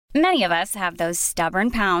Many of us have those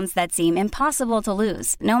stubborn pounds that seem impossible to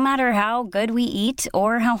lose, no matter how good we eat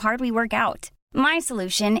or how hard we work out. My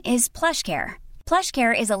solution is PlushCare.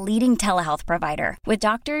 PlushCare is a leading telehealth provider with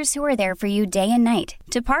doctors who are there for you day and night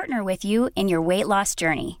to partner with you in your weight loss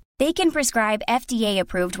journey. They can prescribe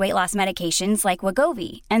FDA-approved weight loss medications like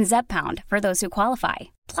Wegovy and Zepbound for those who qualify.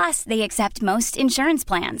 Plus, they accept most insurance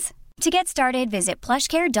plans. To get started, visit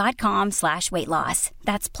plushcare.com/weightloss.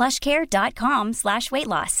 That's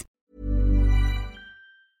plushcare.com/weightloss.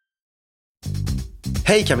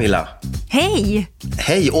 Hej Camilla! Hej!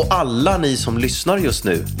 Hej och alla ni som lyssnar just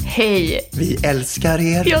nu. Hej! Vi älskar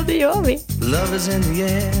er. Ja, det gör vi. Love is in the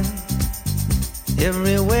air.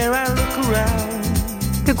 Everywhere I look around.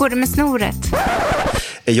 Hur går det med snoret?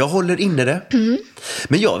 Jag håller inne det.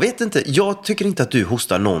 Men jag vet inte, jag tycker inte att du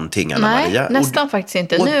hostar någonting, Anna-Maria. Nej, nästan faktiskt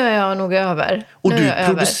inte. Nu är jag nog över. Och du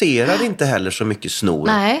producerar inte heller så mycket snor.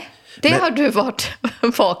 Nej, det har du varit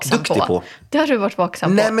vaksam på. Det har du varit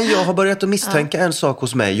vaksam på. Nej, men jag har börjat att misstänka en sak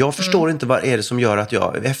hos mig. Jag förstår inte vad är det som gör att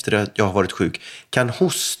jag, efter att jag har varit sjuk, kan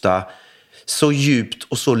hosta så djupt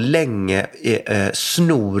och så länge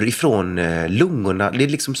snor ifrån lungorna. Det är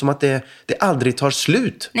liksom som att det aldrig tar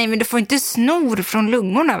slut. Nej, men du får inte snor från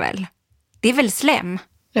lungorna väl? Det är väl slem?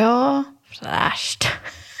 Ja, värst.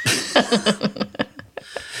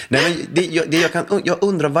 Nej, men jag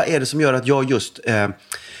undrar vad är det som gör att jag just...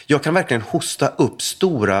 jag kan verkligen hosta upp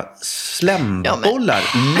stora slembollar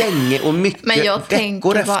länge och mycket men jag veckor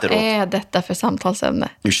tänker, efteråt. Vad är detta för samtalsämne?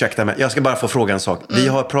 Ursäkta mig, jag ska bara få fråga en sak. Vi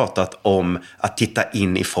har pratat om att titta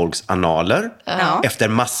in i folks analer efter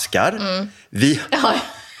maskar.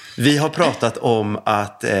 Vi har pratat om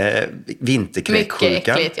att vinterkräksjukan.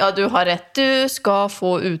 Mycket äckligt. Ja, du har rätt. Du ska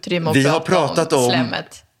få utrymme att prata om slemmet. Vi har pratat om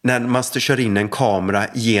när man kör in en kamera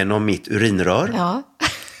genom mitt urinrör. Ja.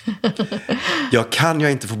 Jag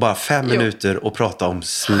inte få bara 5 minuter och prata om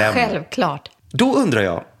slem. Självklart. Då undrar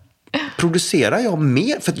jag, producerar jag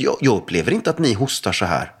mer? För jag upplever inte att ni hostar så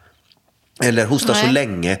här. Eller hostar så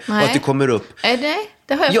länge. Och att det kommer upp. Nej,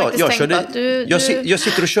 det har jag faktiskt tänkt på. Att jag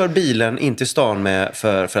sitter och kör bilen in till stan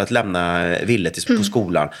för att lämna Ville på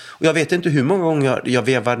skolan. Och jag vet inte hur många gånger jag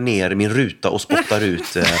vevar ner min ruta och spottar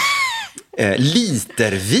ut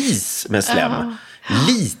litervis med slem.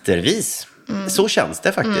 Litervis. Så känns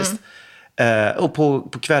det faktiskt. Och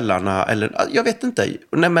på kvällarna, eller jag vet inte.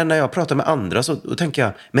 Men när jag pratar med andra så tänker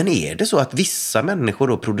jag, men är det så att vissa människor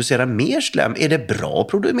då producerar mer slem? Är det bra att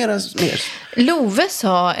producera mer? Love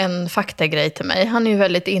sa en faktagrej till mig. Han är ju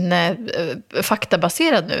väldigt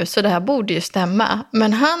faktabaserad nu, så det här borde ju stämma.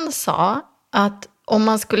 Men han sa att om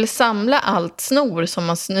man skulle samla allt snor som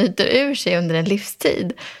man snyter ur sig under en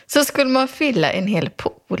livstid, så skulle man fylla en hel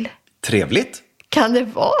pool. Trevligt. Kan det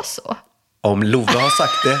vara så? Om Love har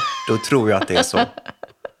sagt det, då tror jag att det är så.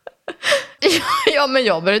 Ja, men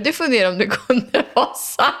jag började fundera om det kunde vara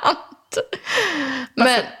sant.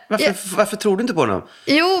 Varför tror du inte på honom?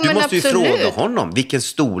 Du måste ju fråga honom, vilken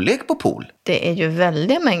storlek på pool? Det är ju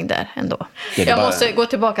väldiga mängder ändå. Jag måste gå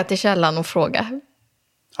tillbaka till källan och fråga.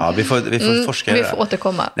 Ja, vi får forska. Vi får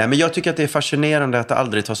återkomma. Nej, men jag tycker att det är fascinerande att det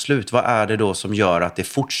aldrig tar slut. Vad är det då som gör att det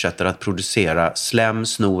fortsätter att producera slem,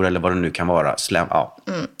 snor eller vad det nu kan vara? Slem,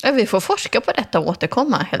 Vi får forska på detta och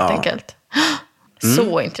återkomma helt enkelt.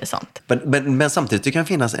 Så intressant. Men samtidigt det kan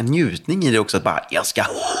finnas en njutning i det också. Att bara, jag ska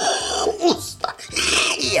hosta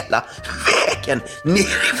hela vägen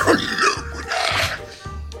nerifrån lungorna.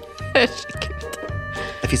 Herregud.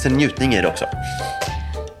 Det finns en njutning i det också.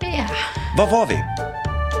 Ja. Vad var vi?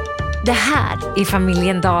 Det här är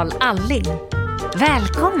familjen Dahl Alling.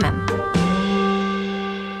 Välkommen!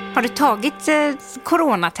 Har du tagit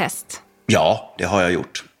coronatest? Ja, det har jag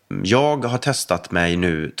gjort. Jag har testat mig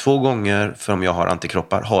nu 2 gånger för om jag har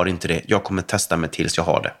antikroppar. Har inte det. Jag kommer testa mig tills jag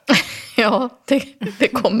har det. Ja, det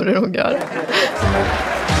kommer du nog göra.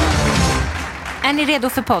 Är ni redo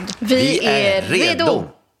för podd? Vi är redo.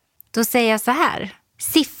 Då säger jag så här.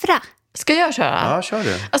 Siffra. Ska jag köra? Ja, kör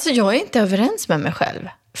du. Alltså jag är inte överens med mig själv.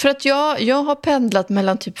 För att jag har pendlat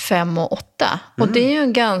mellan typ 5 och 8. Och det är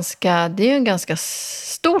ju en ganska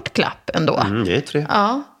stort klapp ändå. Det är 3.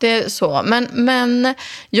 Ja, det är så. Men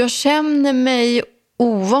jag känner mig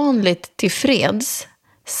ovanligt tillfreds.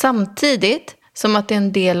 Samtidigt som att det är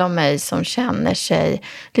en del av mig som känner sig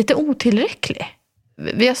lite otillräcklig.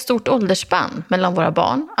 Vi har stort åldersspann mellan våra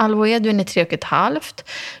barn. Alva och Edvin är 3,5.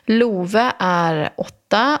 Love är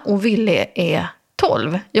 8 och Ville är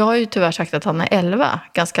 12. Jag har ju tyvärr sagt att han är 11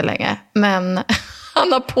 ganska länge. Men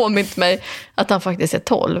han har påmint mig att han faktiskt är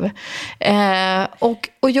 12.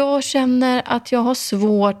 Och jag känner att jag har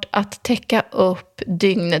svårt att täcka upp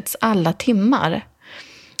dygnets alla timmar.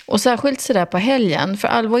 Och särskilt sådär på helgen. För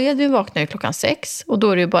Alva och Edvin vaknar ju 6:00. Och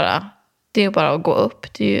då är det är bara att gå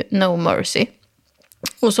upp. Det är ju no mercy.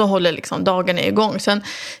 Och så håller liksom dagen igång.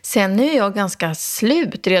 Sen är jag ganska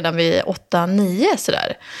slut redan vid 8-9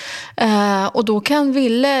 sådär. Och då kan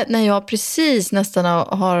Ville, när jag precis nästan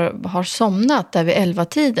har somnat där vid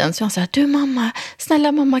 11-tiden, så han säger: du mamma,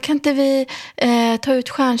 snälla mamma, kan inte vi ta ut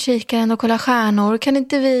stjärnkikaren och kolla stjärnor? Kan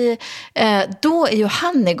inte vi... Då är ju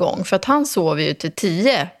han igång, för att han sover ju till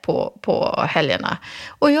 10 på helgerna.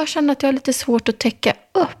 Och jag känner att jag har lite svårt att täcka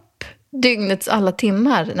upp dygnets alla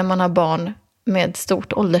timmar när man har barn med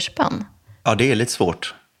stort åldersspann. Ja, det är lite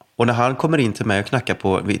svårt. Och när han kommer in till mig och knackar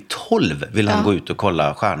på vid 12 vill han gå ut och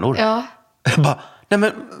kolla stjärnor. Ja. Jag bara, nej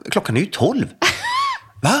men klockan är ju 12.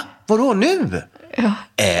 Va? Vadå nu? Ja.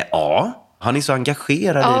 Ja, han är så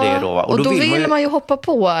engagerad i det då. Och då vill man ju hoppa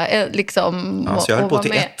på liksom. Ja, så jag höll på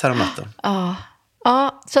till med. 1 här om natten.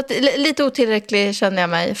 Ja, så att lite otillräcklig känner jag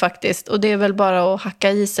mig faktiskt. Och det är väl bara att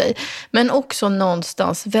hacka i sig. Men också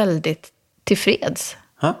någonstans väldigt tillfreds.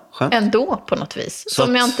 Ja, skönt. Ändå på något vis. Så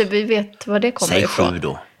som jag inte vet vad det kommer ifrån. Säg 7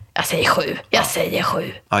 då. Jag säger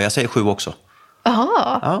 7. Ja, jag säger 7 också.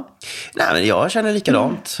 Jaha. Ja. Nej, men jag känner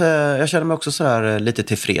likadant. Jag känner mig också så här lite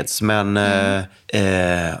tillfreds. Men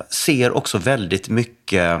ser också väldigt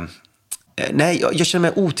mycket... Nej, jag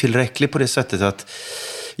känner mig otillräcklig på det sättet att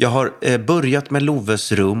jag har börjat med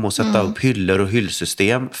Loves rum och sätta upp hyllor och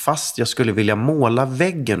hyllsystem. Fast jag skulle vilja måla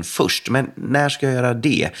väggen först. Men när ska jag göra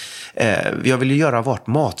det? Jag vill ju göra vårt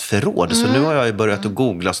matförråd. Så nu har jag börjat att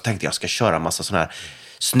googla och så tänkte jag ska köra en massa sådana här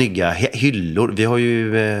snygga hyllor. Vi har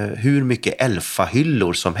ju hur mycket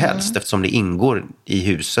Elfa-hyllor som helst eftersom det ingår i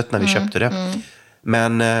huset när vi köpte det.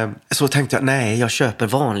 Men så tänkte jag, nej, jag köper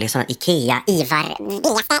vanlig sån Ikea Ivar.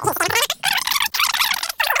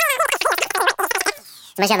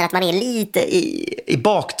 Man känner att man är lite i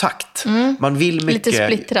baktakt. Man vill mycket. Lite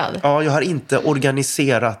splittrad. Ja, jag har inte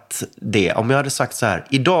organiserat det. Om jag hade sagt så här,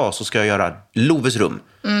 idag så ska jag göra Loves rum.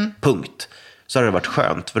 Punkt. Så hade det varit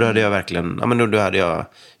skönt. För då hade jag verkligen, ja men då hade jag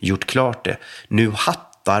gjort klart det. Nu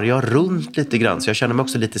hattar jag runt lite grann. Så jag känner mig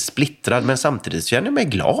också lite splittrad. Men samtidigt känner jag mig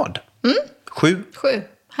glad. 7. 7.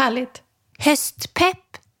 Härligt.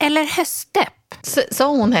 Höstpepp eller höstdepp? Sa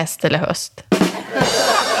hon häst eller höst?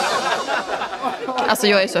 Alltså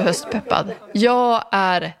jag är så höstpeppad. Jag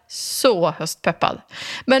är så höstpeppad.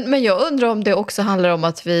 Men jag undrar om det också handlar om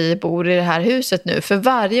att vi bor i det här huset nu. För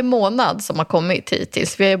varje månad som har kommit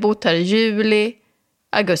hittills. Vi har bott här i juli,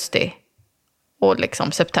 augusti och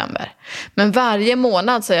liksom september. Men varje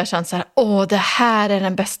månad så har jag känt så här: det här är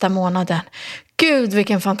den bästa månaden. Gud,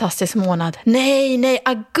 vilken fantastisk månad. Nej,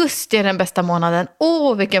 augusti är den bästa månaden.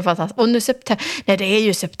 Vilken fantastisk. Och nu september. Nej, det är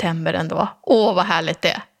ju september ändå. Vad härligt det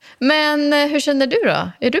är. Men hur känner du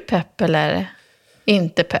då? Är du pepp eller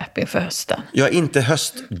inte pepp inför hösten? Jag är inte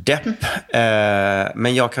höstdepp.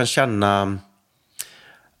 Men jag kan känna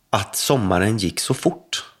att sommaren gick så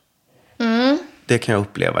fort. Det kan jag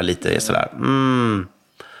uppleva lite sådär.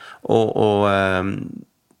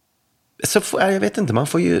 Så jag vet inte, man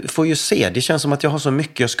får ju se. Det känns som att jag har så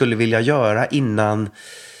mycket jag skulle vilja göra innan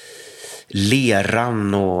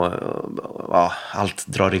leran och allt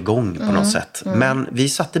drar igång på något sätt. Men vi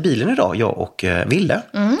satt i bilen idag, jag och Ville,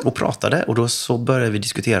 och pratade. Och då så började vi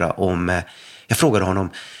diskutera om... Jag frågade honom,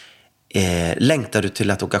 längtar du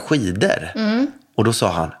till att åka skidor? Och då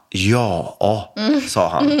sa han, sa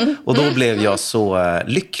han. Och då blev jag så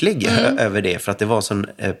lycklig över det. För att det var en sån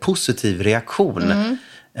positiv reaktion.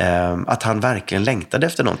 Att han verkligen längtade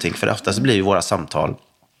efter någonting. För oftast blir ju våra samtal,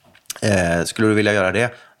 skulle du vilja göra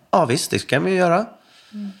det? Ja visst, det ska vi göra.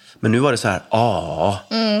 Men nu var det så här,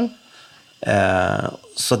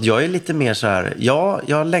 så att jag är lite mer så här,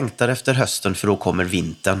 jag längtar efter hösten för då kommer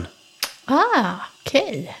vintern.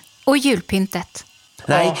 Okej. Och julpyntet.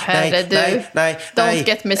 Nej. Don't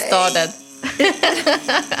get me started.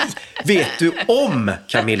 Vet du om,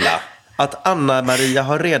 Camilla, att Anna-Maria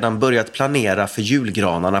har redan börjat planera för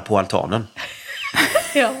julgranarna på altanen?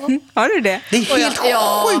 Ja. Har du det? Det är helt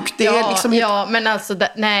sjukt. Det är liksom helt... men alltså,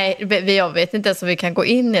 jag vet inte ens om vi kan gå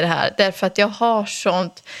in i det här. Därför att jag har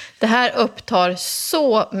sånt... Det här upptar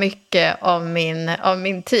så mycket av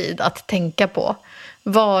min tid att tänka på.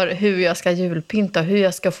 Hur jag ska julpynta, hur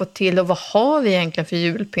jag ska få till och vad har vi egentligen för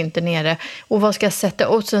julpynter nere och vad ska jag sätta.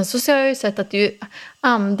 Och sen så har jag ju sett att det är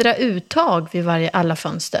andra uttag vid alla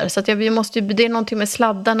fönster. Så att det är någonting med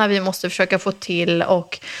sladdarna vi måste försöka få till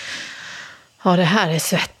och... Ja, det här är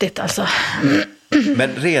svettigt alltså.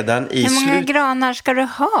 Men redan i hur många granar ska du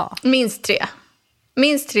ha? Minst 3.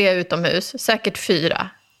 Minst 3 utomhus, säkert 4.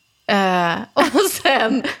 Och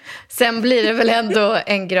sen blir det väl ändå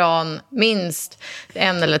en gran, minst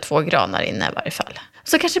 1 eller 2 granar inne i varje fall.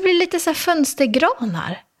 Så kanske det blir lite så här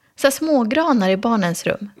fönstergranar. Så här smågranar i barnens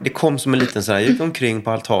rum. Det kom som en liten sån här, jag gick omkring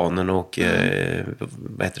på altanen och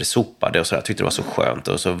sopade och sådär. Tyckte det var så skönt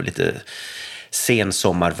och så lite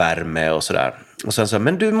sensommarvärme och sådär. Och sen så,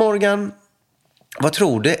 men du Morgan, vad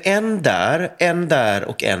tror du? En där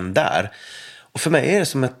och en där. Och för mig är det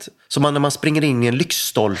som när man springer in i en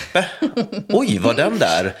lyktstolpe. Oj, vad den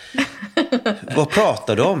där? Vad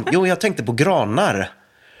pratar du om? Jo, jag tänkte på granar.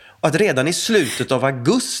 Och att redan i slutet av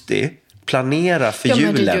augusti planera för julen.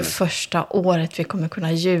 Ja, men det är ju första året vi kommer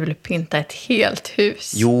kunna julpynta ett helt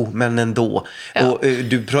hus. Jo, men ändå. Ja. Och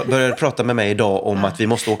du började prata med mig idag om att vi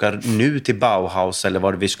måste åka nu till Bauhaus eller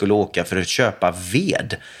var vi skulle åka för att köpa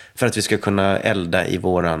ved. För att vi ska kunna elda i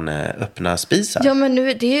våran öppna spis här. Ja, men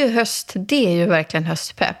nu, det är ju höst. Det är ju verkligen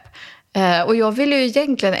höstpepp. Och jag vill ju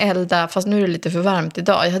egentligen elda, fast nu är det lite för varmt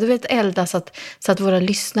idag. Jag hade velat elda så att våra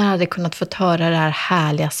lyssnare hade kunnat få höra det här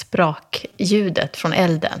härliga sprakljudet från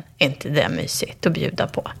elden. Är inte det mysigt att bjuda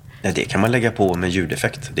på? Nej, det kan man lägga på med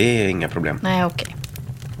ljudeffekt. Det är inga problem. Nej, okej.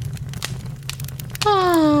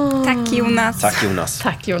 Tack Jonas. Tack Jonas.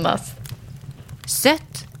 Tack Jonas.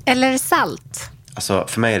 Sött eller salt? Alltså,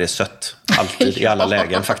 för mig är det sött. Alltid, i alla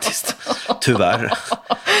lägen faktiskt. Tyvärr.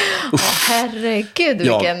 Herregud,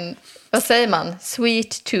 vilken, vad säger man?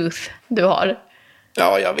 Sweet tooth du har.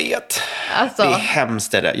 Ja, jag vet. Alltså, det är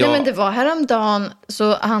hemskt det. Nej, men det var häromdagen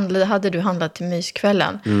så hade du handlat till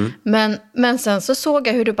myskvällen. Men sen så såg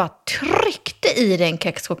jag hur du bara tryckte i dig en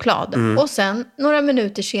kexchoklad. Och sen några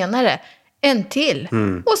minuter senare en till.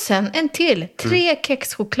 Och sen en till. 3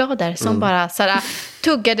 kexchoklader som bara såhär,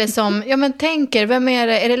 tuggade som... Ja, men tänker, vem är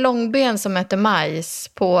det? Är det Långben som äter majs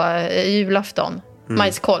på julafton?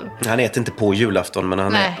 Majskolv. Han äter inte på julafton, men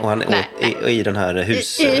han är i den här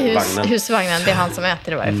husvagnen. Husvagnen, det är han som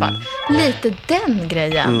äter i varje fall. Lite den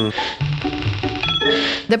grejen.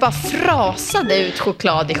 Det bara frasade ut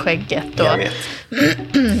choklad i skägget. Och... Jag vet.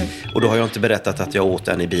 Och då har jag inte berättat att jag åt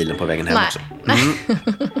den i bilen på vägen hem också.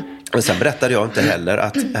 Och sen berättade jag inte heller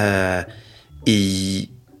att i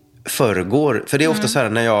förrgår, för det är ofta så här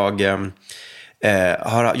när jag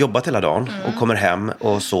har jobbat hela dagen och kommer hem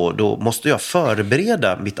och så, då måste jag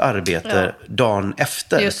förbereda mitt arbete dagen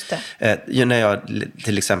efter. Just det. När jag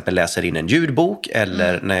till exempel läser in en ljudbok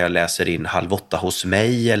eller när jag läser in 7:30 hos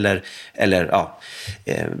mig eller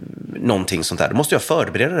någonting sånt där. Då måste jag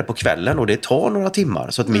förbereda det på kvällen och det tar några timmar.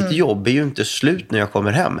 Så att mitt jobb är ju inte slut när jag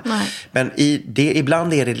kommer hem. Nej. Men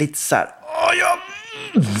ibland är det lite så här, jag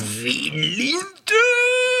vill inte.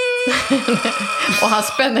 Och han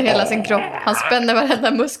spänner hela sin kropp. Han spänner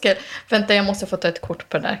varenda muskel. Vänta, jag måste få ta ett kort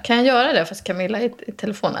på det där. Kan jag göra det? Fast Camilla i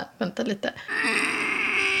telefonen. Vänta lite.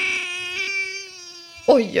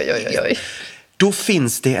 Oj. Då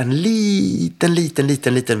finns det en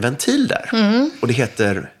liten ventil där. Och det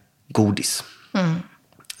heter godis.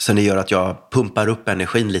 Så det gör att jag pumpar upp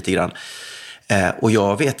energin lite grann. Och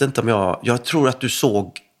jag vet inte om jag tror att du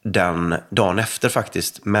såg den dagen efter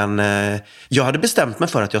faktiskt. Men jag hade bestämt mig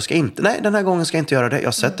för att jag ska inte... Nej, den här gången ska jag inte göra det.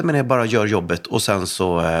 Jag sätter mig ner, bara gör jobbet. Och sen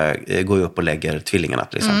så går jag upp och lägger tvillingarna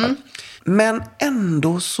till exempel. Men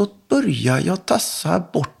ändå så börjar jag tassa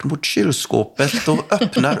bort mot kylskåpet och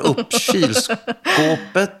öppnar upp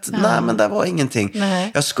kylskåpet. Nej, men det var ingenting.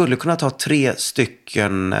 Nej. Jag skulle kunna ta 3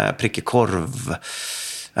 stycken prickig korv.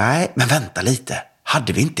 Nej, men vänta lite.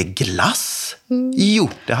 Hade vi inte glass? Jo,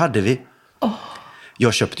 det hade vi.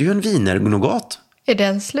 Jag köpte ju en wienernogat. Är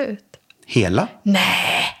den slut? Hela?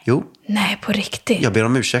 Nej. Jo. Nej, på riktigt. Jag ber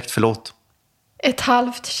om ursäkt, förlåt.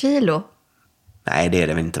 1/2 kilo? Nej, det är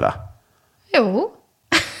det väl inte, va? Jo.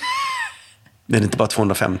 Det är inte bara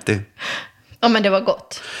 250. Ja, men det var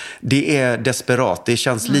gott. Det är desperat. Det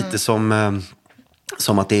känns lite som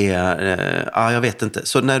att det är... jag vet inte.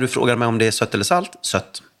 Så när du frågar mig om det är sött eller salt,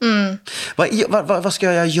 sött. Vad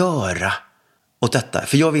ska jag göra åt detta?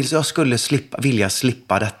 För jag skulle vilja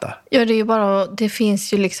slippa detta. Ja, det är ju bara... Det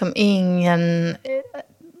finns ju liksom ingen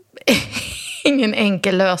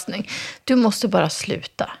enkel lösning. Du måste bara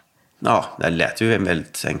sluta. Ja, det lät ju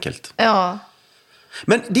väldigt enkelt. Ja.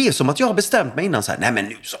 Men det är som att jag har bestämt mig innan så här, nej men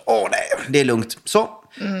nu så, nej, det är lugnt. Så,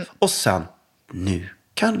 och sen, nu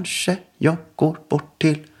kanske jag går bort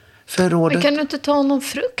till förrådet. Men kan du inte ta någon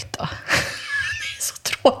frukt då? Det är så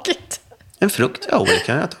tråkigt. En frukt? Ja, det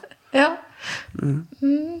kan jag ta. Ja.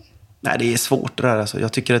 Nej, det är svårt det där alltså.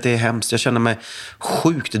 Jag tycker att det är hemskt. Jag känner mig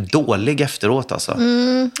sjukt dålig efteråt alltså.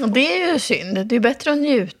 Det är ju synd. Det är bättre att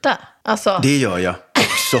njuta. Alltså. Det gör jag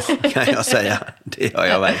också, kan jag säga. Det gör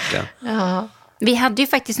jag verkligen. Ja. Vi hade ju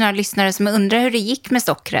faktiskt några lyssnare som undrar hur det gick med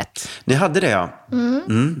sockret. Ni hade det, ja.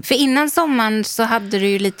 För innan sommaren så hade du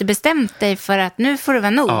ju lite bestämt dig för att nu får det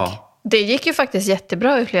vara nog. Ja. Det gick ju faktiskt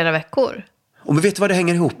jättebra i flera veckor. Och vet du vad det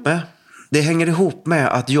hänger ihop med? Det hänger ihop med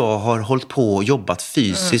att jag har hållit på och jobbat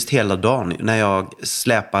fysiskt hela dagen. När jag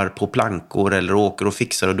släpar på plankor eller åker och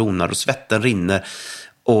fixar och donar och svetten rinner.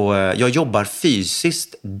 Och jag jobbar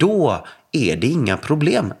fysiskt, då är det inga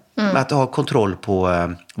problem med att ha kontroll på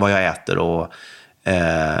vad jag äter och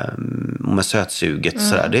med sötsuget.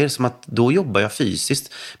 Sådär. Det är som att då jobbar jag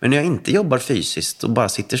fysiskt. Men när jag inte jobbar fysiskt och bara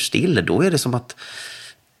sitter still, då är det som att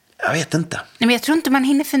jag vet inte. Nej, men jag tror inte man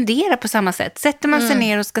hinner fundera på samma sätt. Sätter man sig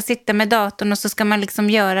ner och ska sitta med datorn och så ska man liksom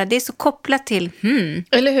göra, det är så kopplat till,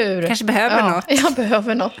 Eller hur? kanske behöver något. Jag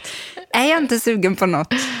behöver något. Är jag inte sugen på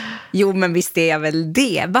något? Jo, men visst är jag väl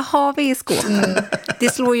det. Vad har vi i skåpet? Det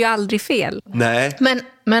slår ju aldrig fel. Nej.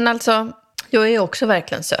 Men alltså, jag är också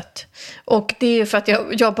verkligen sött. Och det är ju för att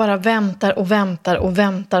jag bara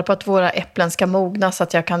väntar på att våra äpplen ska mogna så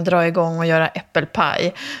att jag kan dra igång och göra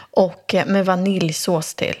äppelpaj. Och med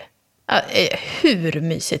vaniljsås till. Hur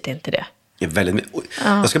mysigt är inte det? Det är väldigt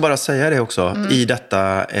Jag ska bara säga det också. I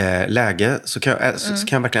detta läge så kan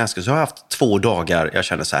jag verkligen älska. Så jag har haft 2 dagar jag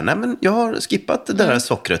känner så här, nej men jag har skippat det där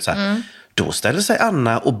sockret så här. Då ställer sig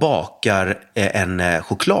Anna och bakar en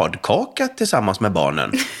chokladkaka tillsammans med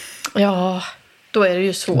barnen. Ja, då är det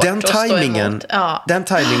ju svårt Den att stå timingen, emot. Ja. den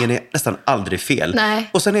timingen är nästan aldrig fel. Nej.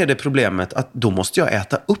 Och sen är det problemet att då måste jag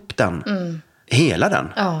äta upp den. Hela den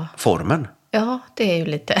formen. Ja, det är ju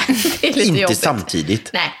lite, det är lite Inte jobbigt. samtidigt.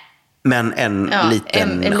 Nej. Men en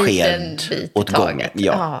liten sked bit åt gången.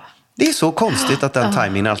 Ja. Det är så konstigt att den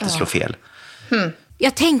timingen alltid slår fel.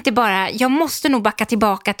 Jag tänkte bara, jag måste nog backa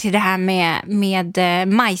tillbaka till det här med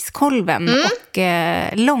majskolven och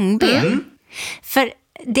långben. För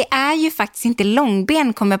det är ju faktiskt inte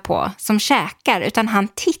Långben kommer på som käkar, utan han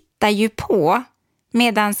tittar ju på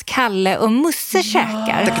medans Kalle och Musse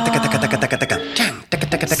käkar. Så.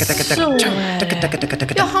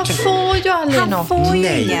 Ja, han får ju aldrig något. Han får ju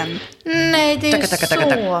Nej. ingen. Nej, det är så.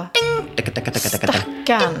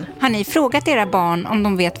 Stackarn. Har ni frågat era barn om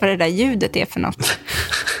de vet vad det där ljudet är för något?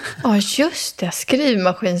 Ja, just det.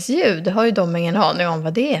 Skrivmaskinsljud. Har ju de ingen aning om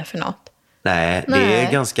vad det är för något. Nej, det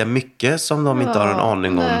är ganska mycket som de inte har en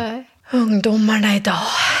aning om. Nej. Ungdomarna idag.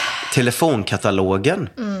 Telefonkatalogen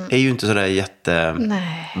är ju inte sådär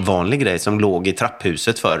jättevanlig grej som låg i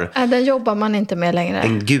trapphuset för. Nej, den jobbar man inte med längre.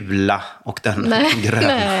 Den gula och den gröna.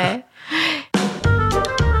 Nej.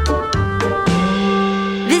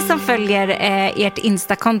 Vi som följer ert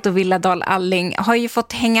Instakonto Villa Dahl Alling har ju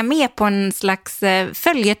fått hänga med på en slags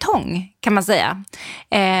följetong, kan man säga.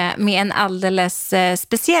 Med en alldeles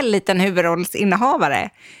speciell liten huvudrollsinnehavare.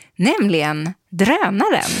 Nämligen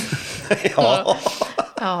drönaren.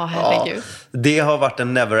 Ja, herregud. Det har varit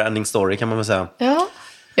en never-ending story, kan man väl säga.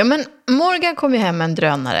 Ja, men Morgan kom ju hem med en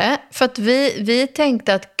drönare. För att vi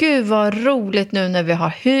tänkte att gud vad roligt nu när vi har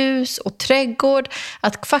hus och trädgård.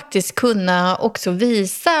 Att faktiskt kunna också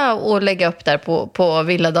visa och lägga upp där på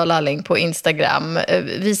Villa Dahl Alling på Instagram.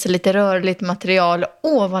 Visa lite rörligt material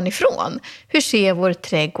ovanifrån. Hur ser vår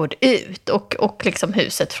trädgård ut? Och liksom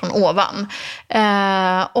huset från ovan.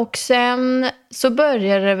 Och sen så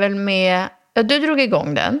började det väl med... Ja, du drog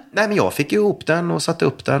igång den. Nej, men jag fick ju ihop den och satte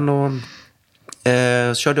upp den och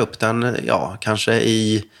körde upp den, kanske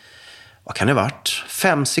i, vad kan det varit,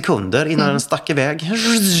 5 sekunder innan den stack iväg.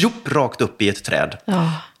 Rakt upp i ett träd.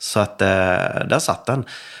 Ja. Så att där satt den.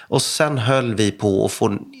 Och sen höll vi på att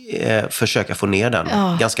försöka få ner den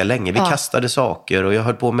ganska länge. Vi kastade saker och jag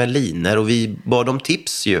höll på med liner och vi bad om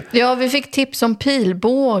tips ju. Ja, vi fick tips om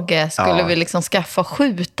pilbåge skulle vi liksom skaffa och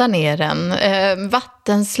skjuta ner den.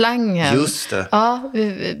 Vattenslangen. Just det. Ja,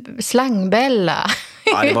 slangbälla.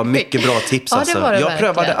 Ja, det var mycket bra tips alltså. Det var det jag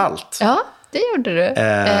verkligen. prövade allt. Ja, det gjorde du.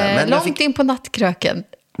 Men långt in på nattkröken.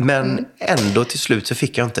 Men ändå till slut så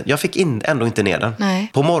fick jag fick ändå inte ner den.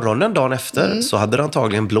 Nej. På morgonen dagen efter så hade det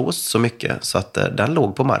antagligen blåst så mycket så att den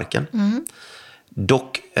låg på marken.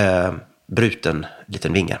 Dock bruten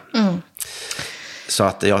liten vinge. Så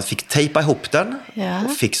att jag fick tejpa ihop den,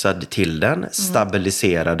 fixade till den,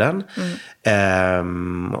 stabilisera den.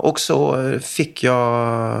 Och så fick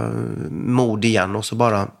jag mod igen och så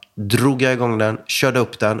bara drog jag igång den, körde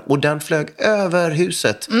upp den och den flög över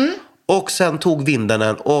huset. Och sen tog vinden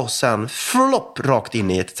den och sen flopp rakt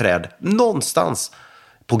in i ett träd någonstans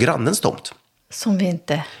på grannens tomt. Som vi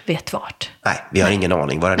inte vet vart. Nej, vi har ingen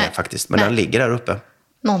aning var den är faktiskt. Men den ligger där uppe.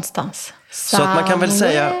 Någonstans. Så att man kan väl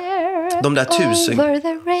säga de där 1000... Over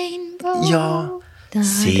the rainbow. Ja,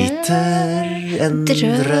 sitter en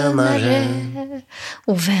drönare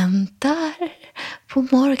och väntar på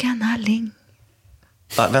Morgan Alling.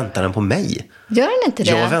 Väntar den på mig? Gör den inte det?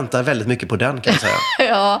 Jag väntar väldigt mycket på den, kan jag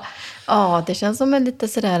säga. Ja, det känns som en lite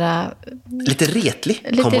sådär... Lite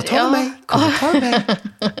retlig. Kom och ta mig. Kom och ta mig.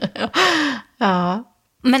 Ja.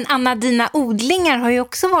 Men Anna, dina odlingar har ju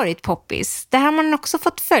också varit poppis. Det har man också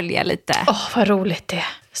fått följa lite. Vad roligt det är.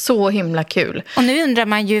 Så himla kul. Och nu undrar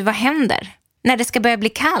man ju, vad händer när det ska börja bli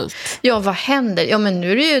kallt? Ja, vad händer? Ja, men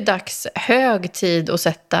nu är det ju hög tid att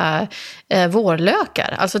sätta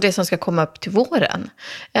vårlökar. Alltså det som ska komma upp till våren.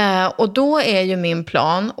 Och då är ju min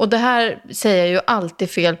plan, och det här säger jag ju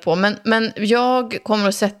alltid fel på, men jag kommer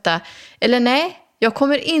att sätta, eller nej, jag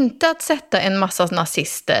kommer inte att sätta en massa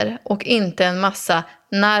nazister och inte en massa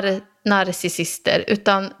narcissister,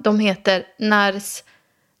 utan de heter nej,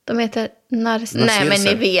 men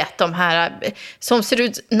ni vet de här som ser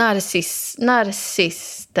ut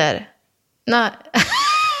narcissister. Nej.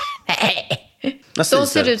 De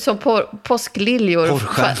ser ut som påskliljor.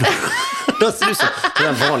 Porrstjärnor. De ser ut som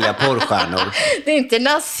vanliga porrstjärnor. Det är inte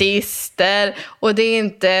nazister och det är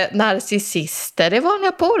inte narcissister. Det är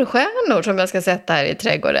vanliga porrstjärnor som jag ska sätta här i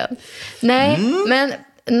trädgården. Nej, men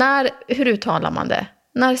hur uttalar man det?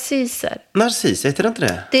 Narciser. Narciser, heter det inte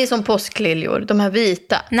det? Det är som påskliljor, de här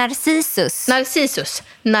vita. Narcissus.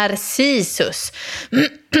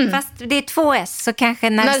 Fast det är 2 S, så kanske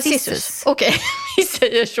narcissus. Okej, vi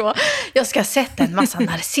säger så. Jag ska sätta en massa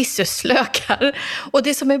narcissuslökar. Och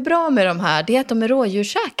det som är bra med de här, det är att de är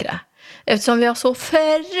rådjurssäkra. Eftersom vi har så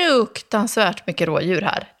fruktansvärt mycket rådjur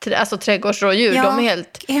här. Alltså trädgårdsrådjur, ja, de är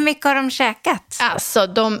helt... Hur mycket har de käkat? Alltså,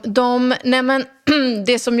 nej men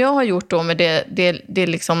det som jag har gjort då med det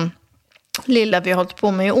liksom lilla vi har hållit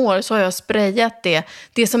på med i år, så har jag sprayat det.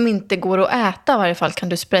 Det som inte går att äta i varje fall kan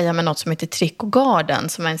du spraya med något som heter Tricogarden,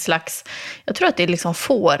 som är en slags, jag tror att det är liksom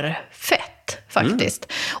fårfett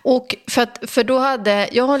faktiskt. Och för då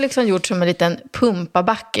jag har liksom gjort som en liten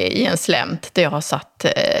pumpabacke i en slämt där jag har satt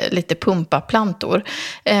lite pumpaplantor.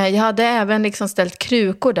 Jag hade även liksom ställt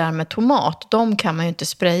krukor där med tomat. De kan man ju inte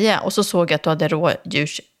spraya. Och så såg jag att du hade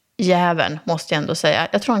rådjursjäveln, måste jag ändå säga.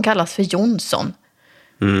 Jag tror han kallas för Jonsson.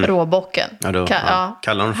 Råbocken. Ja,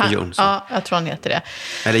 kallar honom för Jonsson. Ja, jag tror han heter det.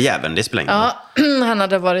 Eller jäveln, det spelar ingen roll. Ja, han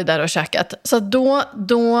hade varit där och käkat. Så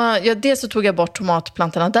dels så tog jag bort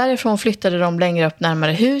tomatplantorna därifrån, flyttade dem längre upp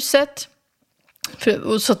närmare huset.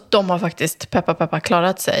 Så de har faktiskt peppa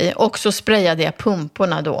klarat sig. Och så sprayade jag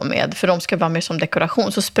pumporna då med, för de ska vara mer som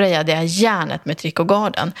dekoration, så sprayade jag järnet med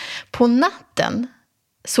Tricogarden. På natten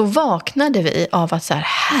så vaknade vi av att så här,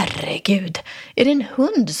 herregud, är det en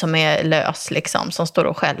hund som är lös liksom, som står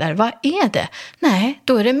och skäller? Vad är det? Nej,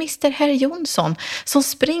 då är det Mr. Herr Jonsson som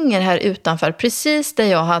springer här utanför, precis där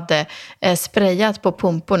jag hade sprayat på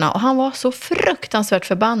pumporna. Och han var så fruktansvärt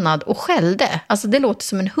förbannad och skällde. Alltså det låter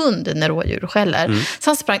som en hund när rådjur skäller. Så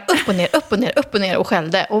han sprang upp och ner och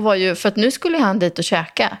skällde. Och var ju, för att nu skulle han dit och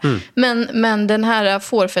käka. Men den här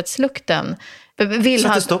fårfettslukten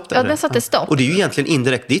satte stopp där. Ja, den satte stopp. Och det är ju egentligen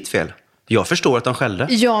indirekt ditt fel. Jag förstår att han skällde.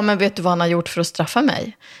 Ja, men vet du vad han har gjort för att straffa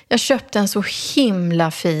mig? Jag köpte en så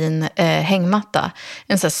himla fin hängmatta.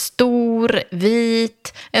 En så här stor,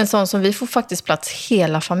 vit, en sån som vi får faktiskt plats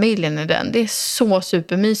hela familjen i den. Det är så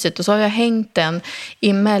supermysigt. Och så har jag hängt den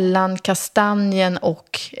emellan kastanjen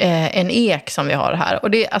och en ek som vi har här.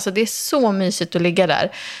 Och det är så mysigt att ligga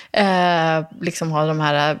där. Liksom ha de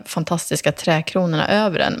här fantastiska träkronorna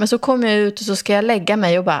över den. Men så kommer jag ut och så ska jag lägga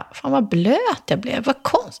mig och bara, fan vad blöt jag blev, vad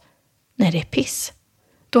konstigt. Nej, det är piss.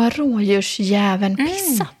 Då har rådjursjäveln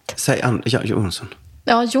pissat. Säg Jonsson.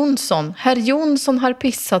 Ja, Jonsson. Herr Jonsson har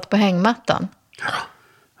pissat på hängmattan.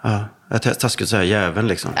 Ja, jag taskigt att säga jäveln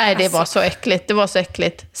liksom. Nej, det var så äckligt. Det var så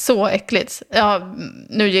äckligt. Så äckligt. Ja,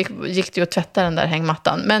 nu gick det ju att tvätta den där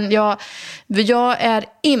hängmattan. Men jag är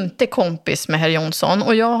inte kompis med herr Jonsson.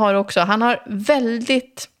 Och jag har också, han har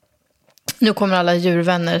väldigt... Nu kommer alla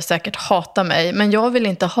djurvänner säkert hata mig, men jag vill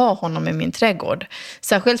inte ha honom i min trädgård.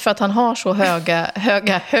 Särskilt för att han har så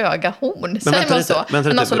höga horn. Säger man så?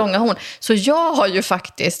 Han har så långa horn. Så jag har ju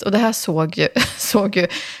faktiskt, och det här såg ju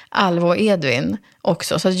Alva och Edvin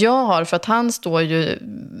också. Så jag har, för att han står ju,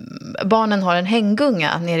 barnen har en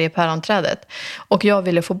hänggunga nere i päronträdet. Och jag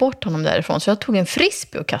ville få bort honom därifrån, så jag tog en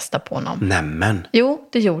frisbee och kastade på honom. Nämen. Jo,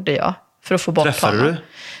 det gjorde jag för att få bort Träffade honom. Du?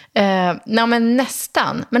 Nej, men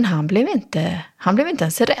nästan. Men han blev inte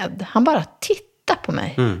ens rädd. Han bara tittar på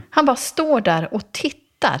mig. Han bara står där och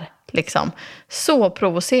tittar. Liksom. Så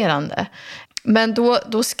provocerande. Men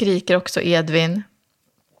då skriker också Edvin.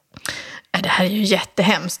 Det här är ju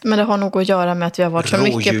jättehemskt. Men det har nog att göra med att vi har varit så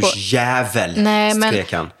mycket på... Rådjursjävel,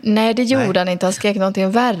 skrek han. Nej, det gjorde han inte. Han skrek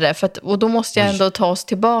någonting värre. Och då måste jag ändå ta oss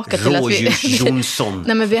tillbaka till att vi... Jonsson.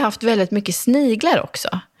 Nej, men vi har haft väldigt mycket sniglar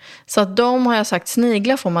också. Så att de har jag sagt,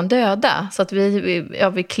 sniglar får man döda. Så att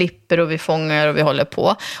vi klipper och vi fångar och vi håller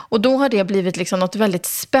på. Och då har det blivit liksom något väldigt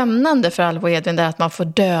spännande för Alva och Edvin, där att man får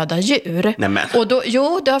döda djur. Nämen. Och då,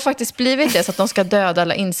 det har faktiskt blivit det, så att de ska döda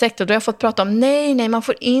alla insekter. Och då har jag fått prata om, nej, man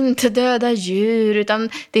får inte döda djur, utan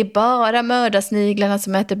det är bara mördarsniglarna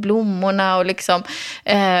som äter blommorna. Och liksom,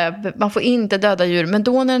 man får inte döda djur. Men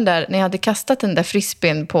då när jag hade kastat den där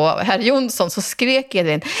frisbeen på herr Jonsson, så skrek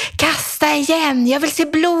Edvin, kasta igen, jag vill se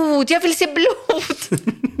blod.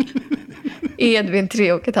 Edvin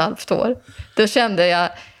 3,5 år. Då kände jag,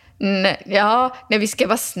 när vi ska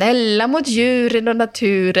vara snälla mot djuren och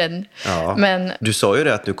naturen. Ja. Men Du sa ju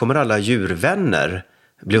det att nu kommer alla djurvänner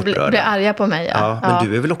bli upprörda. bli arga på mig. Ja, men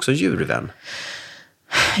du är väl också djurvän?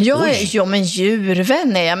 Men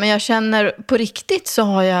djurvän är jag. Men jag känner på riktigt så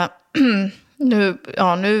har jag...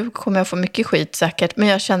 Nu kommer jag få mycket skit säkert. Men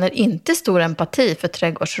jag känner inte stor empati för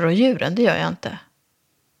trädgårdsrådjuren. Det gör jag inte.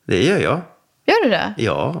 Det gör jag. Gör du det?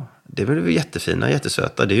 Ja, det är väl jättefina,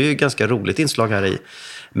 jättesöta. Det är ju ganska roligt inslag här i.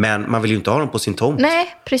 Men man vill ju inte ha dem på sin tomt.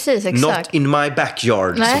 Nej, precis, exakt. Not in my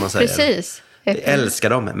backyard, som man säger. Precis. Jag älskar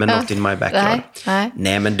dem, men not in my backyard.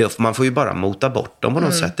 Nej, men man får ju bara mota bort dem på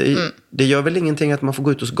något sätt. Det gör väl ingenting att man får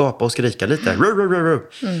gå ut och gapa och skrika lite.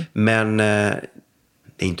 Men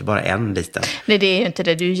det är inte bara en liten. Nej, det är ju inte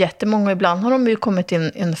det. Det är ju jättemånga. Ibland har de ju kommit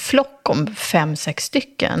in en flock om 5-6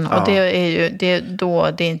 stycken. Ja. Och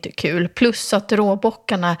det är inte kul. Plus att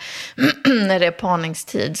råbockarna, när det är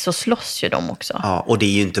parningstid, så slåss ju de också. Ja, och det är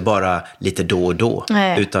ju inte bara lite då och då.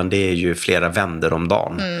 Nej. Utan det är ju flera vänder om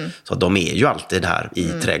dagen. Så de är ju alltid här i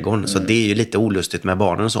trädgården. Så det är ju lite olustigt med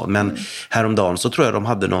barnen och så. Men häromdagen så tror jag de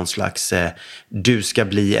hade någon slags du ska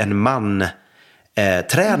bli en man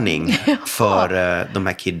träning för de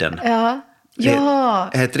här kidden. Ja.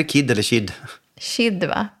 Heter det kid eller kid? Kid,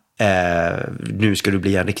 va? Nu ska du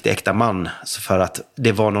bli en riktigt äkta man. För att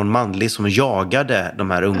det var någon manlig som jagade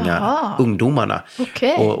de här ungdomarna.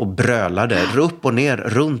 Okay. Och brölade upp och ner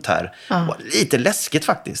runt här. Och lite läskigt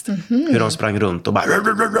faktiskt. Hur de sprang runt och bara...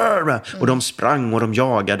 Och de sprang och de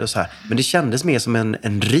jagade och så här. Men det kändes mer som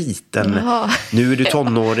en rit. Nu är du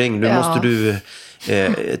tonåring, nu måste du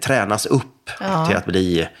tränas upp till att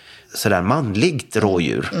bli sådär manligt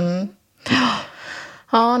rådjur.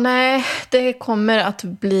 Ja, nej, det kommer att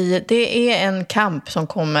bli... Det är en kamp som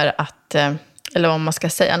kommer att... Eller vad man ska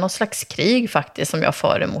säga, någon slags krig faktiskt som jag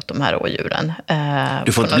för emot de här rådjuren.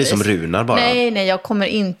 Du får inte bli som Runar bara. Nej, jag kommer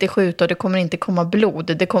inte skjuta och det kommer inte komma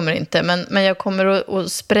blod. Det kommer inte, men jag kommer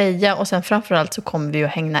att spraya och sen framförallt så kommer vi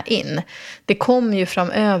att hängna in. Det kommer ju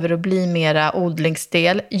framöver att bli mera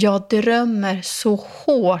odlingsdel. Jag drömmer så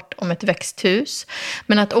hårt om ett växthus,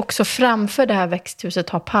 men att också framför det här växthuset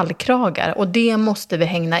ha pallkragar, och det måste vi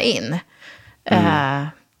hängna in.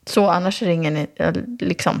 Så annars är det ingen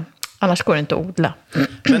liksom... Annars går det inte att odla.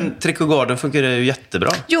 Men trädgården funkar ju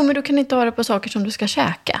jättebra. Jo, men du kan inte ha det på saker som du ska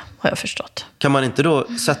käka, har jag förstått. Kan man inte då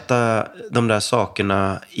sätta de där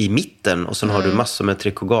sakerna i mitten och sen har du massor med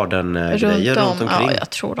trädgården-grejer runt omkring? Ja, jag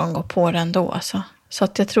tror de går på det ändå. Alltså. Så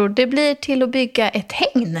att jag tror det blir till att bygga ett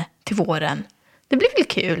hägn till våren. Det blir väl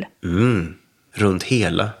kul? Runt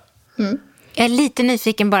hela. Jag är lite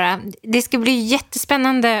nyfiken bara. Det ska bli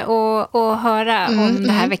jättespännande att höra om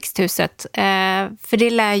det här växthuset. För det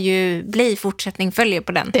lär ju bli fortsättning följer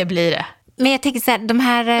på den. Det blir det. Men jag tänker så här, de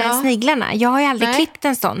här sniglarna, jag har ju aldrig klippt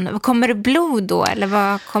en sån. Kommer det blod då, eller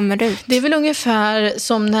vad kommer det ut? Det är väl ungefär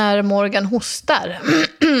som när Morgan hostar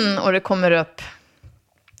och det kommer upp.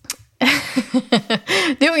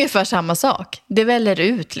 Det är ungefär samma sak. Det väller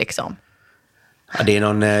ut liksom. Ja, det är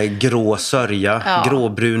någon grå sörja,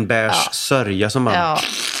 gråbrun beige sörja som man... Ja.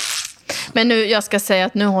 Men nu, jag ska säga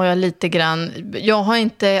att nu har jag lite grann... Jag har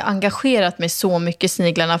inte engagerat mig så mycket i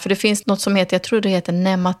sniglarna, för det finns något som heter, jag tror det heter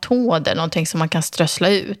nematoder, någonting som man kan strössla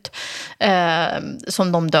ut,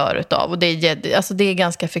 som de dör utav. Och det är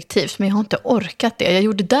ganska effektivt, men jag har inte orkat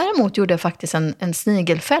det. Däremot gjorde jag faktiskt en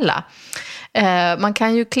snigelfälla. Man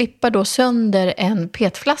kan ju klippa då sönder en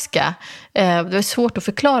petflaska. Det är svårt att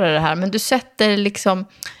förklara det här, men du sätter liksom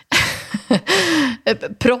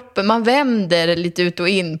proppen, man vänder lite ut och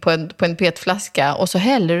in på en petflaska och så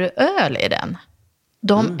häller du öl i den.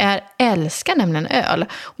 De älskar nämligen öl.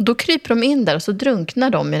 Och då kryper de in där och så drunknar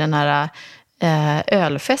de i den här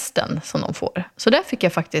ölfesten som de får. Så där fick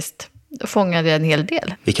jag faktiskt... fångade en hel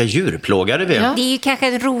del. Vilka djurplågare vi är. Ja. Det är ju kanske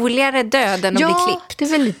en roligare död än att bli klippt. Det är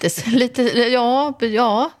väl lite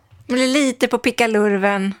ja. Lite på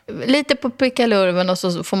pickalurven. Lite på pickalurven och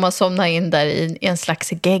så får man somna in där i en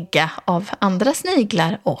slags gegga av andra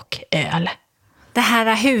sniglar och öl. Det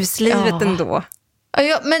här huslivet ändå.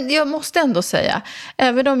 Ja, men jag måste ändå säga,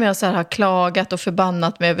 även om jag så här har klagat och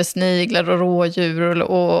förbannat mig över sniglar och rådjur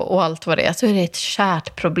och allt vad det är, så är det ett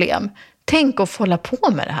kärt problem. Tänk att få hålla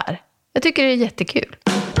på med det här. Jag tycker det är jättekul.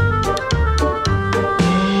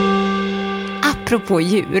 Apropå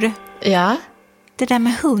djur. Ja? Det där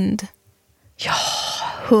med hund. Ja,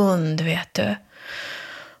 hund vet du.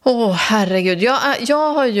 Herregud.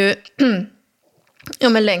 Jag har ju... Ja,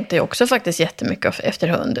 men längtar ju också faktiskt jättemycket efter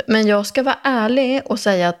hund. Men jag ska vara ärlig och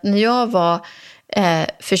säga att när jag var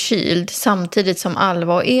förkyld, samtidigt som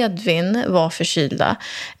Alva och Edvin var förkylda,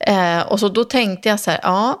 och så då tänkte jag så här,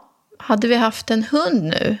 ja, hade vi haft en hund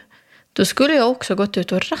nu, då skulle jag också gått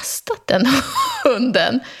ut och rastat den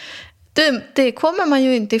hunden. Det kommer man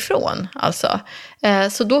ju inte ifrån, alltså.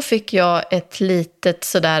 Så då fick jag ett litet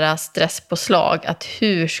sådär stresspåslag att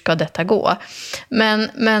hur ska detta gå?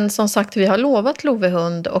 Men som sagt, vi har lovat Love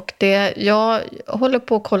hund och jag håller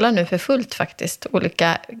på att kolla nu för fullt faktiskt.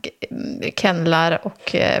 Olika kennlar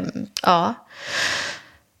och ja.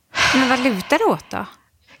 Men vad lutar det åt då?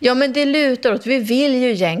 Ja, men det lutar åt, vi vill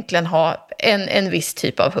ju egentligen ha en viss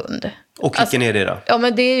typ av hund. Och vilken är det då? Ja,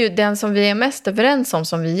 men det är ju den som vi är mest överens om,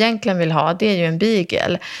 som vi egentligen vill ha. Det är ju en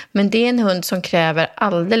beagle. Men det är en hund som kräver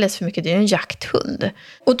alldeles för mycket. Det är en jakthund.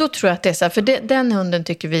 Och då tror jag att det är så här, för den hunden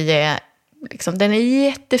tycker vi är, liksom, den är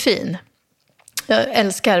jättefin. Jag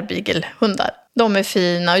älskar beaglehundar. De är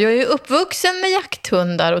fina och jag är ju uppvuxen med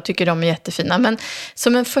jakthundar och tycker de är jättefina. Men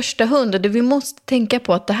som en första hund, och vi måste tänka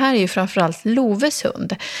på att det här är ju framförallt Loves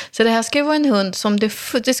hund. Så det här ska ju vara en hund som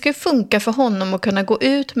det ska funka för honom att kunna gå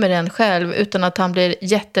ut med den själv utan att han blir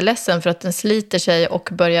jätteledsen för att den sliter sig och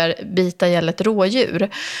börjar bita ihjäl ett rådjur.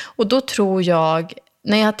 Och då tror jag,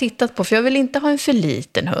 när jag har tittat på, för jag vill inte ha en för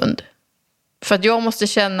liten hund. För att jag måste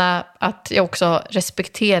känna att jag också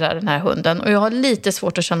respekterar den här hunden. Och jag har lite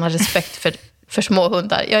svårt att känna respekt för små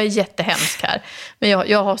hundar. Jag är jättehemsk här. Men jag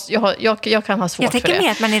kan ha svårt för det. Jag tänker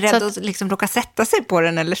mer att man är rädd att liksom råka sätta sig på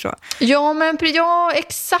den eller så. Ja,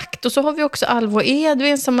 exakt. Och så har vi också Alva och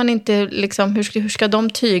Edvin som man inte, liksom, hur ska de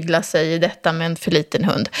tygla sig i detta med en för liten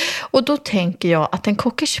hund? Och då tänker jag att en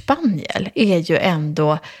cocker spaniel är ju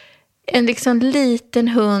ändå en liksom liten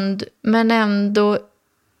hund, men ändå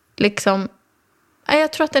liksom...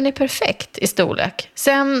 Jag tror att den är perfekt i storlek.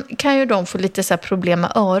 Sen kan ju de få lite så här problem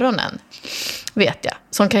med öronen, vet jag.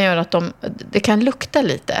 Som kan göra att det kan lukta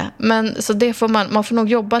lite. Men så det får man får nog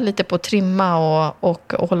jobba lite på att trimma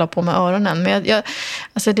och hålla på med öronen. Men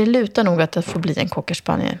alltså det lutar nog att det får bli en cocker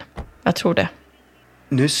spaniel. Jag tror det.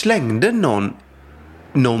 Nu slängde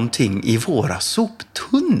någonting i våra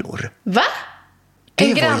soptunnor. Va?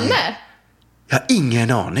 En granne? Jag har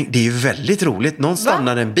ingen aning. Det är ju väldigt roligt. Någon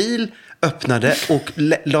stannade en bil, öppnade och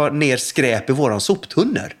la ner skräp i våran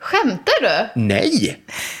soptunnor. Skämtar du? Nej!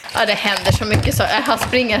 Ja, det händer så mycket så. Han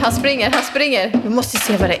springer. Vi måste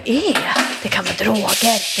se vad det är. Det kan vara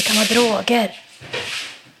droger.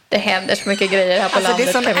 Det händer så mycket grejer här på landet. Det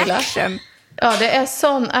är sån Camilla. action. Ja, det är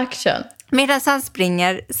sån action. Medan han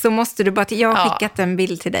springer så måste du bara... Jag har skickat en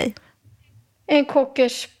bild till dig. En cocker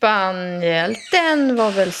spaniel, den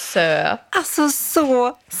var väl söt? Alltså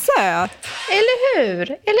så söt. Eller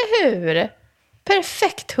hur?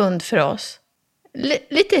 Perfekt hund för oss.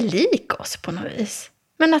 Lite lik oss på något vis.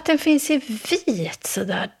 Men att den finns i vit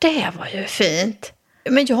sådär, det var ju fint.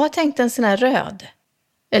 Men jag har tänkt en sån här röd.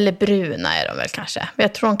 Eller bruna är de väl kanske. Men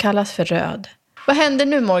jag tror de kallas för röd. Vad händer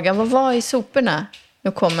nu, Morgan? Vad var i soporna?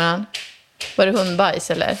 Nu kommer han. Var det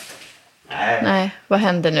hundbajs eller? Nej, vad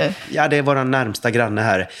händer nu? Ja, det är vår närmsta granne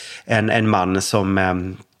här. En man som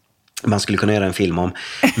man skulle kunna göra en film om.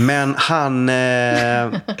 Men han...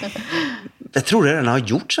 jag tror det redan har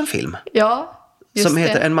gjorts en film. Ja, just som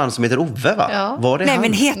heter det. En man som heter Ove, va? Ja. Var det Nej, han?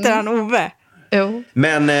 men heter han Ove? Jo.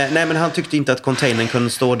 Men han tyckte inte att containern kunde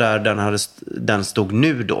stå där den stod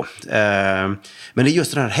nu då. Men det är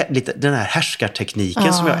just den här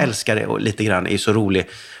härskartekniken som jag älskar lite grann, är så rolig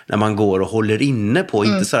när man går och håller inne på,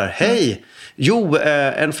 inte så här, hej,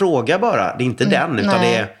 en fråga bara. Det är inte den, utan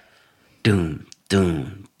det är dun.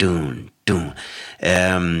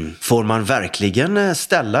 Får man verkligen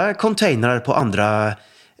ställa containrar på andra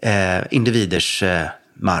individers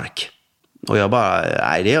mark? Och jag bara,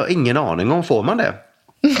 nej, det har jag ingen aning om, får man det?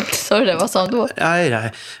 Så det var så då?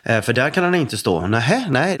 Nej, för där kan den inte stå.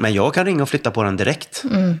 Nej, men jag kan ringa och flytta på den direkt.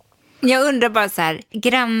 Jag undrar bara så här,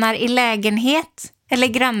 grannar i lägenhet eller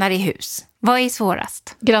grannar i hus? Vad är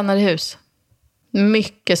svårast? Grannar i hus.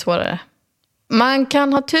 Mycket svårare. Man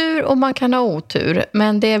kan ha tur och man kan ha otur.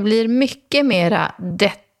 Men det blir mycket mera,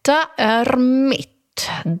 detta är mitt.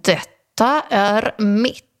 Detta är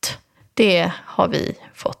mitt. Det har vi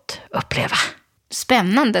fått uppleva.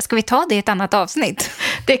 Spännande. Ska vi ta det i ett annat avsnitt?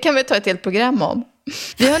 Det kan vi ta ett helt program om.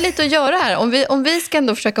 Vi har lite att göra här. Om vi ska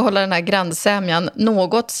ändå försöka hålla den här grannsämjan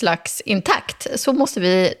något slags intakt, så måste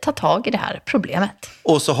vi ta tag i det här problemet.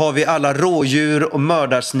 Och så har vi alla rådjur och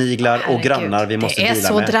mördarsniglar och grannar vi måste dela med. Det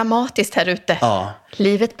är så dramatiskt här ute. Ja.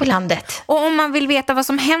 Livet på landet. Och om man vill veta vad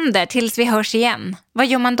som händer tills vi hörs igen, vad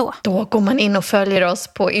gör man då? Då går man in och följer oss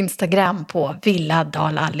på Instagram på Villa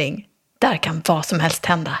Dalalling. Där kan vad som helst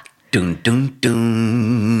hända. Dun, dun,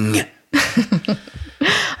 dun.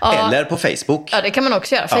 Eller på Facebook. Ja, det kan man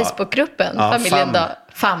också göra. Facebookgruppen. Ja,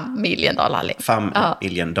 Familjen Dalalling.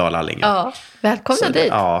 Familjen Dalalling. Ja, välkomna dit.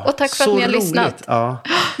 Ja. Och tack för att ni har lyssnat. Ja.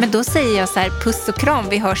 Men då säger jag så här, puss och kram,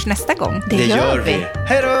 vi hörs nästa gång. Det gör vi.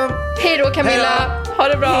 Hej då! Hej då Camilla. Ha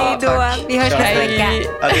det bra. Hej då. Tack. Vi hörs nästa Hej. vecka.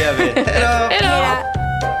 Ja, det gör vi. Hej då! Hej då.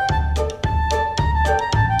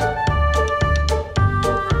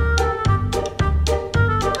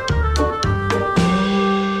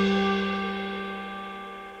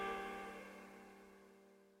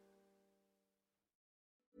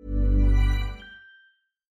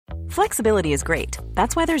 Flexibility is great.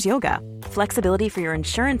 That's why there's yoga. Flexibility for your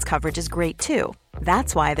insurance coverage is great too.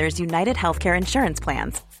 That's why there's United Healthcare Insurance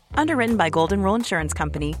Plans. Underwritten by Golden Rule Insurance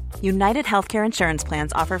Company, United Healthcare Insurance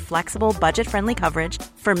Plans offer flexible, budget-friendly coverage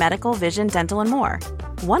for medical, vision, dental, and more.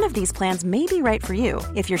 One of these plans may be right for you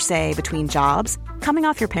if you're, say, between jobs, coming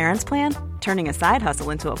off your parents' plan, turning a side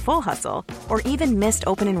hustle into a full hustle, or even missed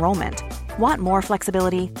open enrollment. Want more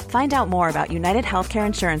flexibility? Find out more about United Healthcare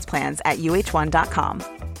Insurance Plans at uh1.com.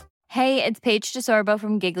 Hey, it's Paige DeSorbo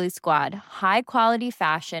from Giggly Squad. High quality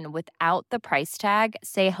fashion without the price tag.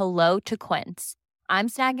 Say hello to Quince. I'm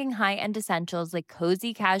snagging high-end essentials like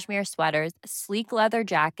cozy cashmere sweaters, sleek leather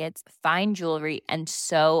jackets, fine jewelry, and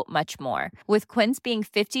so much more. With Quince being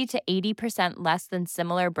 50 to 80% less than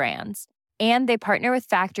similar brands. And they partner with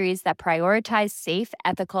factories that prioritize safe,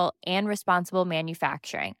 ethical, and responsible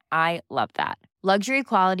manufacturing. I love that. Luxury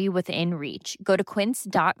quality within reach. Go to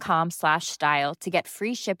quince.com/style to get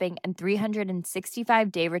free shipping and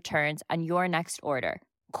 365-day returns on your next order.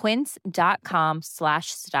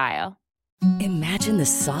 Quince.com/style. Imagine the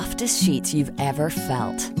softest sheets you've ever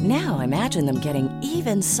felt. Now imagine them getting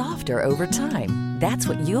even softer over time. That's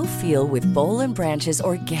what you'll feel with Boll & Branch's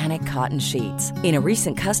organic cotton sheets. In a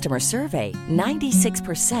recent customer survey,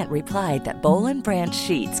 96% replied that Boll & Branch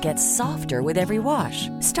sheets get softer with every wash.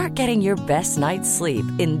 Start getting your best night's sleep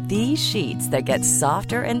in these sheets that get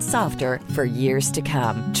softer and softer for years to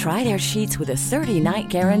come. Try their sheets with a 30-night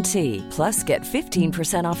guarantee. Plus, get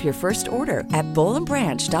 15% off your first order at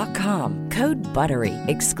bollandbranch.com. Code BUTTERY.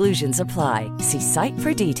 Exclusions apply. See site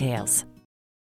for details.